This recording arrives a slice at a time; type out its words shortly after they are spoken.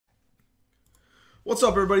What's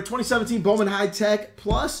up, everybody? 2017 Bowman High Tech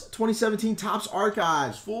plus 2017 Topps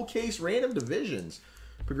Archives. Full case random divisions.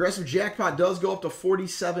 Progressive jackpot does go up to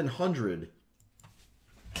 4,700.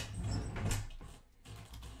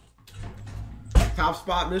 Top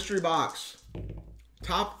spot mystery box.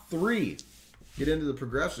 Top 3. Get into the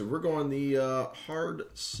progressive. We're going the hard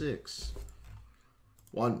 6.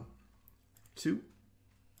 1, 2,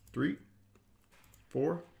 3,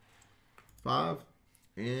 4, 5,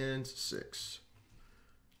 and 6.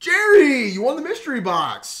 Jerry, you won the mystery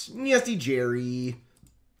box. Yes, Jerry.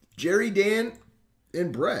 Jerry, Dan,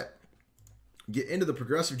 and Brett. Get into the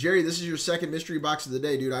progressive. Jerry, this is your second mystery box of the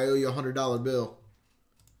day, dude. I owe you a $100 bill.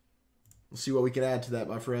 Let's see what we can add to that,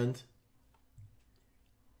 my friend.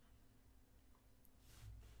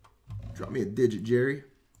 Drop me a digit, Jerry.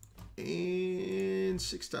 And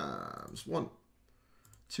 6 times. 1,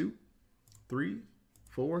 2, 3,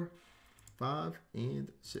 4, 5,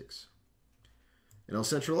 and 6. NL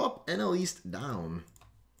Central up, NL East down.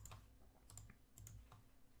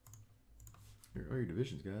 Here are your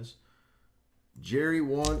divisions, guys. Jerry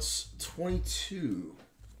wants 22.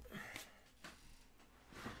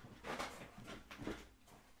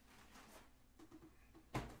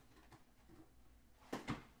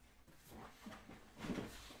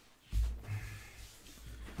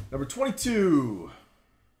 Number 22.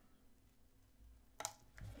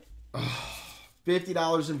 Oh,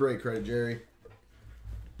 $50 in break credit, Jerry.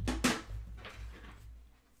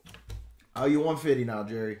 Oh, you 150 now,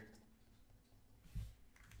 Jerry.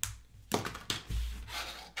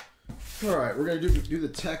 All right, we're gonna do the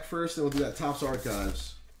tech first, then we'll do that Topps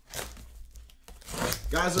Archives.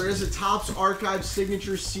 Guys, there is a Topps Archives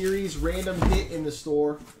Signature Series random hit in the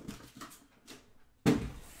store. I'm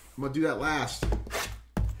gonna do that last.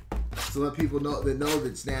 So let people know that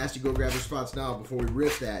it's nasty. Go grab their spots now before we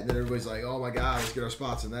rip that. And then everybody's like, oh my God, let's get our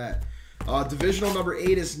spots in that. Divisional number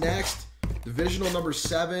 8 is next. Divisional number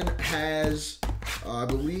 7 has, I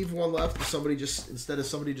believe, one left. Unless somebody just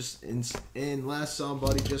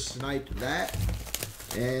sniped that.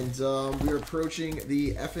 And we're approaching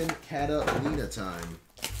the effing Catalina time.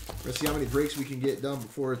 We're going to see how many breaks we can get done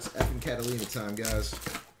before it's effing Catalina time, guys.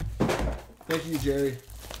 Thank you, Jerry.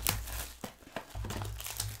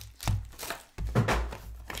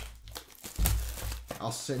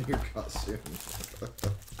 I'll send your cut soon.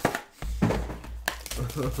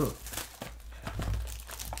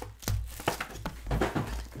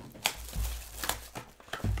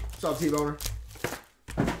 What's up, T-Boner?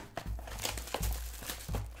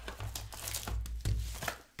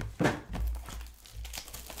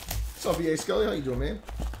 What's up, EA Scully? How you doing, man?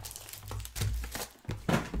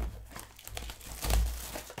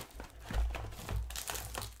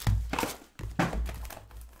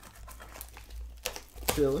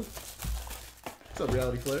 Chilling. What's up,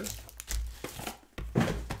 Reality Player?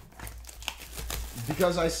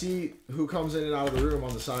 Because I see who comes in and out of the room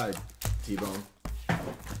on the side, T-Bone.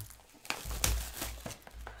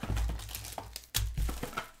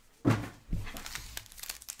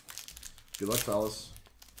 Good luck, fellas.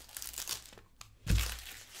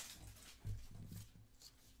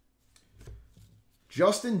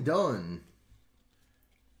 Justin Dunn.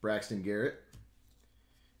 Braxton Garrett.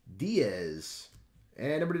 Diaz.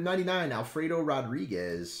 And number 99, Alfredo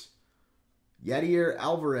Rodriguez. Yadier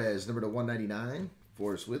Alvarez, number 199.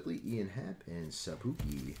 Forrest Whitley, Ian Happ, and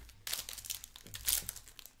Sapuki.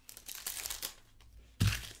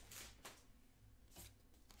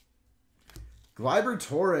 Gleyber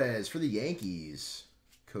Torres for the Yankees.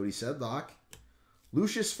 Cody Sedlock.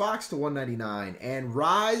 Lucius Fox to 199. And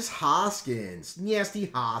Rise Hoskins. Nasty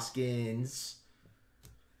Hoskins.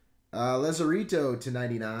 Lazarito to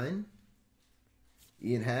 99.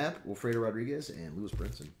 Ian Happ, Wilfredo Rodriguez, and Lewis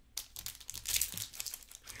Brinson.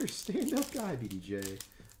 You're a stand-up guy, BDJ.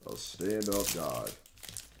 A stand-up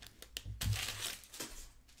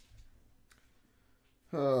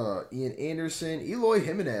guy. Ian Anderson. Eloy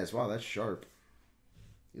Jimenez. Wow, that's sharp.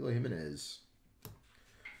 Eloy Jimenez.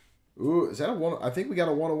 Ooh, is that a one? I think we got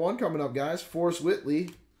a 101 coming up, guys. Forrest Whitley.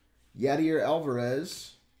 Yadier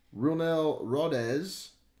Alvarez. Runel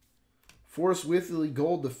Rodez. Forrest Whitley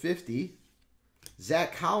Gold to 50.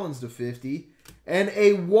 Zach Collins to 50. And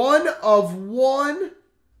a 1/1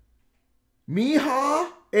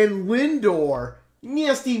 Mija and Lindor.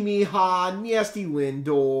 Nasty Mija, nasty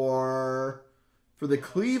Lindor. For the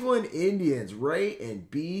Cleveland Indians. Right in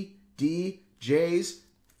BDJ's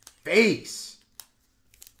face.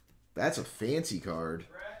 That's a fancy card.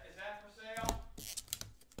 Brett, is that for sale?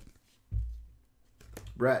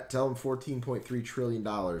 Brett, tell him $14.3 trillion.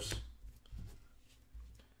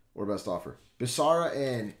 Or best offer. Bissara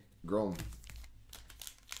and Grom.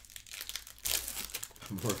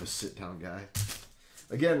 More of a sit-down guy.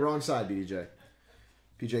 Again, wrong side, BDJ.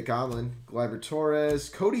 PJ Conlon, Gleyber Torres,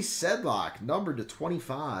 Cody Sedlock, numbered to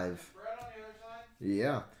 25. Right on the other side?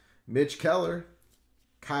 Yeah. Mitch Keller,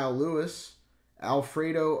 Kyle Lewis,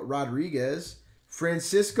 Alfredo Rodriguez,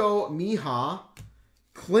 Francisco Mija,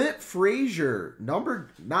 Clint Frazier,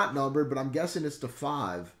 numbered, not numbered, but I'm guessing it's to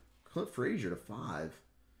 5. Clint Frazier to 5.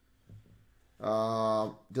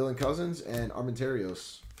 Dylan Cousins and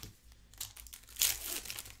Armenterios.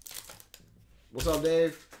 What's up,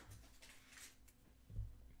 Dave?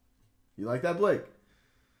 You like that, Blake?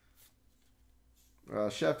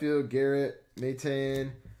 Sheffield, Garrett,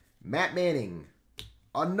 Maytan, Matt Manning,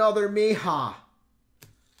 another Mija.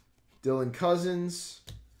 Dylan Cousins,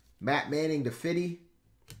 Matt Manning to 50.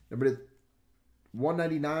 Number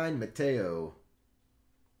 199, Mateo.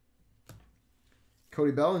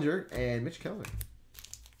 Cody Bellinger and Mitch Keller.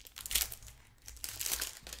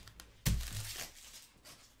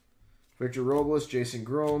 Victor Robles, Jason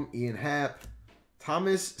Grom, Ian Happ,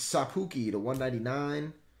 Thomas Sapuki to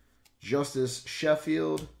 199, Justice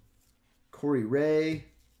Sheffield, Corey Ray,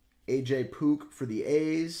 AJ Pook for the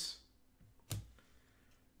A's,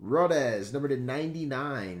 Rodez, number to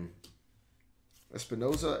 99,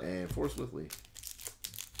 Espinoza and Forrest Whitley.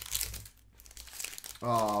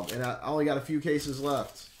 And I only got a few cases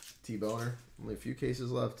left, T-Boner. Only a few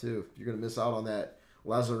cases left, too. You're going to miss out on that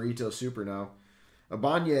Lazarito Super now.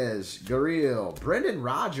 Ibanez, Gurriel, Brendan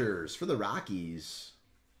Rodgers for the Rockies.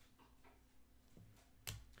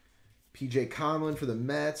 PJ Conlon for the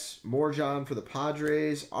Mets. Morjon for the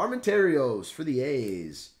Padres. Armenterios for the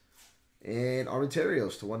A's. And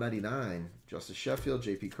Armenterios to 199. Justice Sheffield,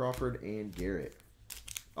 JP Crawford, and Garrett.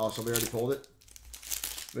 Oh, somebody already pulled it?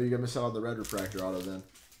 No, you're going to miss out on the red refractor auto then.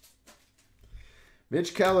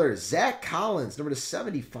 Mitch Keller, Zach Collins, number to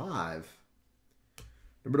 75.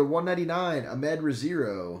 Number to 199, Ahmed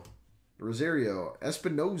Rosario,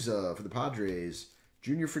 Espinoza for the Padres,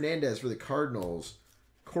 Junior Fernandez for the Cardinals,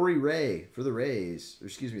 Corey Ray for the Rays, or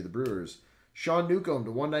excuse me, the Brewers, Sean Newcomb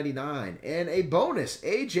to 199, and a bonus,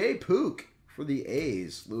 AJ Pook for the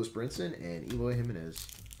A's, Lewis Brinson and Eloy Jimenez.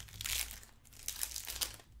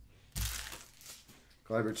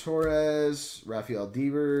 Gleyber Torres, Rafael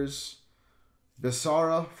Devers,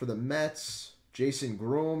 Bissara for the Mets, Jason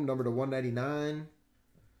Groom, number to 199.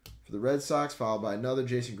 For the Red Sox, followed by another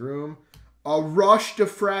Jason Groom. A rush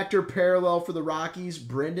diffractor parallel for the Rockies,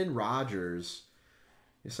 Brendan Rodgers.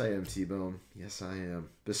 Yes, I am, T-Bone. Yes, I am.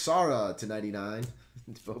 Bissara to 99.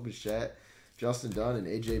 Bo Bichette, Justin Dunn, and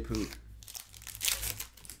AJ Pook.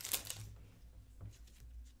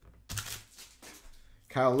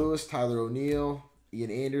 Kyle Lewis, Tyler O'Neill,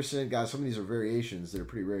 Ian Anderson. Guys, some of these are variations. They're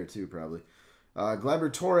pretty rare, too, probably.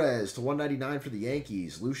 Gleyber Torres to 199 for the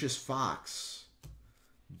Yankees. Lucius Fox.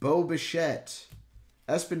 Bo Bichette,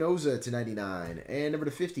 Espinoza to 99, and number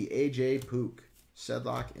to 50, AJ Pook,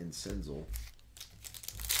 Sedlock, and Senzel.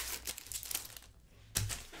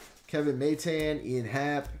 Kevin Maytan, Ian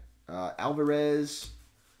Happ, Alvarez,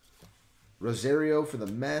 Rosario for the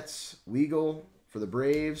Mets, Weigel for the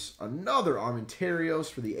Braves, another Armenterios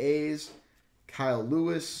for the A's, Kyle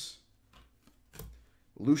Lewis,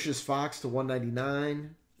 Lucius Fox to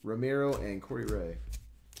 199, Romero, and Corey Ray.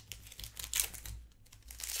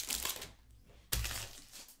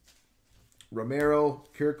 Romero,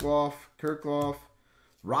 Kirchhoff,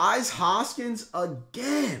 Rise Hoskins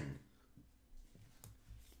again.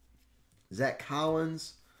 Zach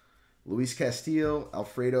Collins, Luis Castillo,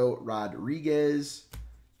 Alfredo Rodriguez,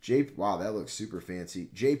 wow, that looks super fancy.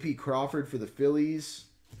 JP Crawford for the Phillies,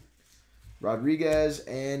 Rodriguez,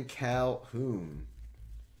 and Calhoun.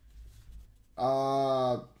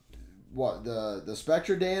 What, the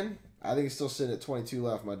Spectre, Dan? I think it's still sitting at 22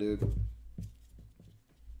 left, my dude.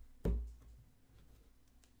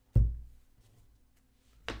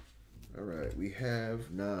 All right, we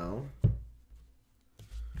have now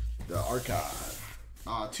the archive.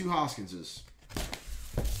 2 Hoskinses.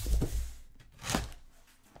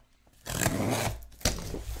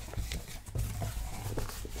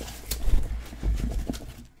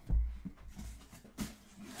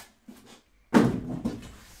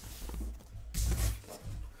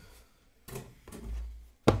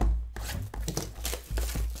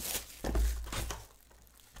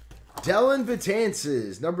 Dellin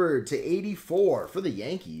Betances, number to 84 for the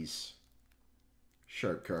Yankees.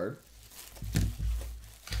 Sharp card.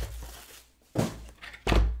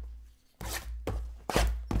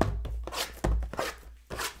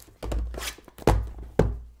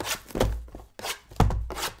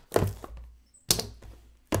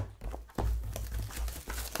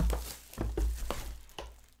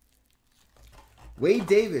 Wade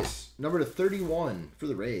Davis, number to 31 for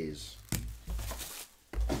the Rays.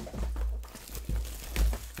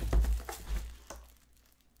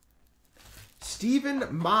 Steven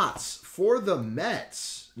Matz for the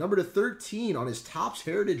Mets, number to 13 on his Topps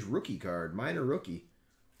Heritage rookie card, minor rookie.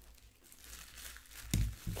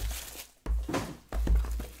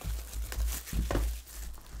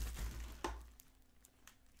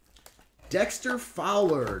 Dexter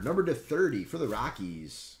Fowler, number to 30 for the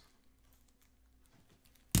Rockies.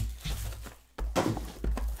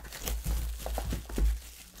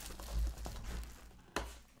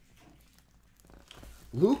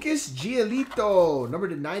 Lucas Giolito, number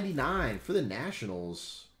to 99 for the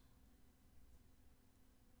Nationals.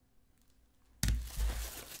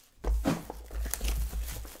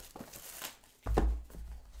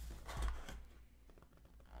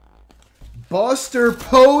 Buster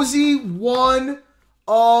Posey, 1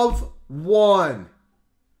 of 1.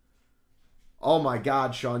 Oh my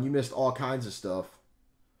God, Sean, you missed all kinds of stuff.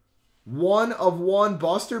 1 of 1,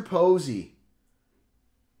 Buster Posey.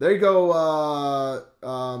 There you go,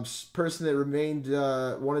 person that remained,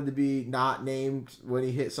 wanted to be not named when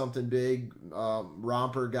he hit something big,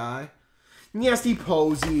 romper guy. Nasty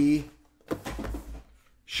Posey.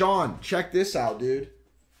 Sean, check this out, dude.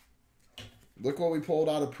 Look what we pulled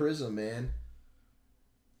out of Prism, man.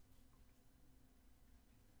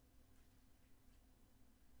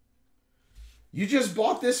 You just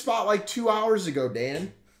bought this spot like 2 hours ago,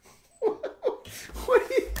 Dan. What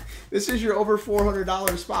do you... This is your over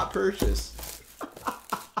 $400 spot purchase.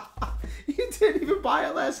 You didn't even buy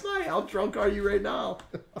it last night. How drunk are you right now?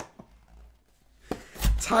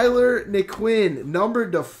 Tyler McQuinn,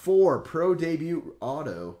 numbered to 4, pro debut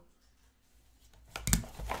auto.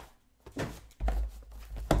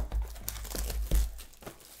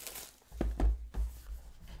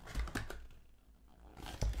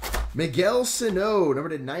 Miguel Sano, number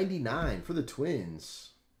to 99 for the Twins.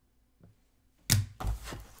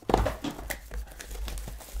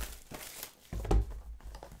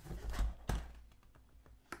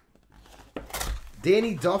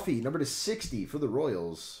 Danny Duffy, number to 60 for the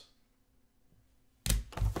Royals.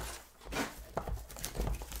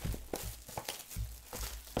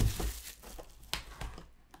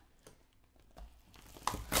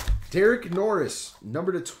 Derek Norris,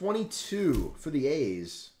 number to 22 for the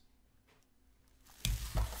A's.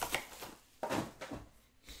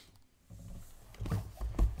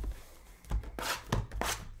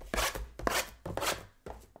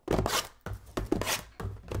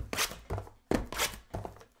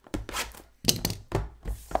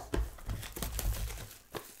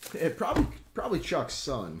 It probably Chuck's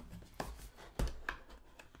son.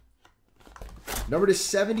 Number to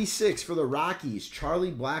 76 for the Rockies,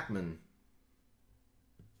 Charlie Blackmon.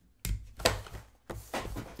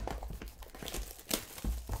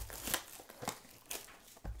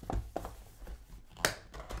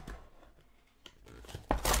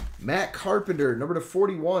 Matt Carpenter, number to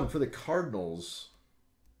 41 for the Cardinals.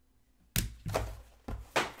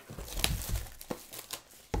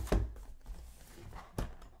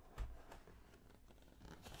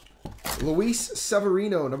 Luis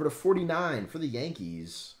Severino, number to 49 for the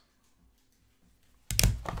Yankees.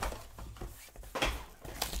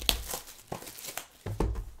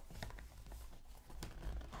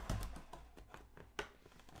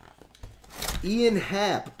 Ian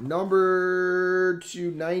Happ, number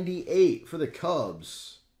to 98 for the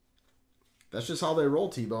Cubs. That's just how they roll,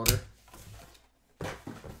 T-Boner.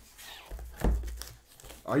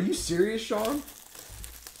 Are you serious, Sean?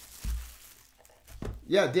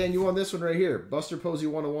 Yeah, Dan, you won this one right here. Buster Posey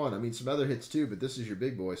 101. I mean, some other hits too, but this is your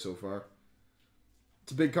big boy so far.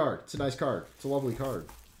 It's a big card. It's a nice card. It's a lovely card.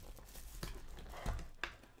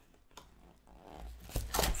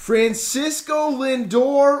 Francisco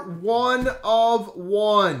Lindor, 1 of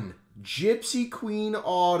 1. Gypsy Queen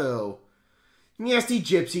auto. Nasty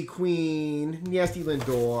Gypsy Queen. Nasty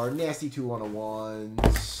Lindor. Nasty 2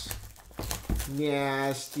 101s.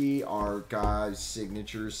 Nasty Archive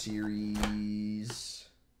Signature Series.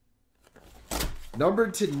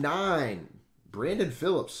 Numbered to 9, Brandon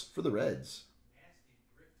Phillips for the Reds.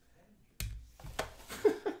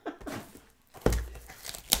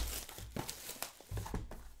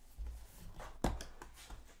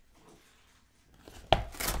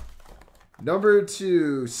 Number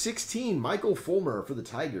to 16, Michael Fulmer for the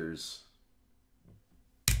Tigers.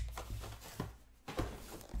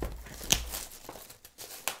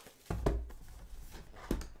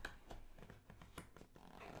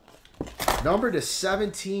 Number to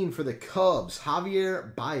 17 for the Cubs,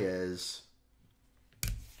 Javier Baez.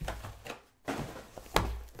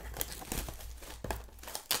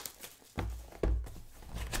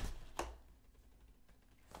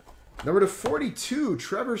 Number to 42,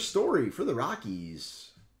 Trevor Story for the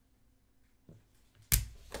Rockies.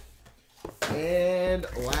 And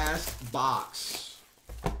last box.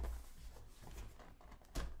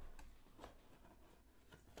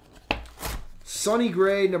 Sonny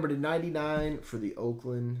Gray, number to 99 for the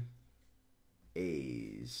Oakland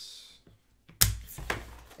A's.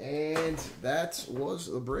 And that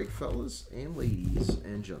was the break, fellas and ladies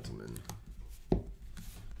and gentlemen.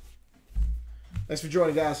 Thanks for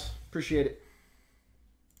joining, guys. Appreciate it.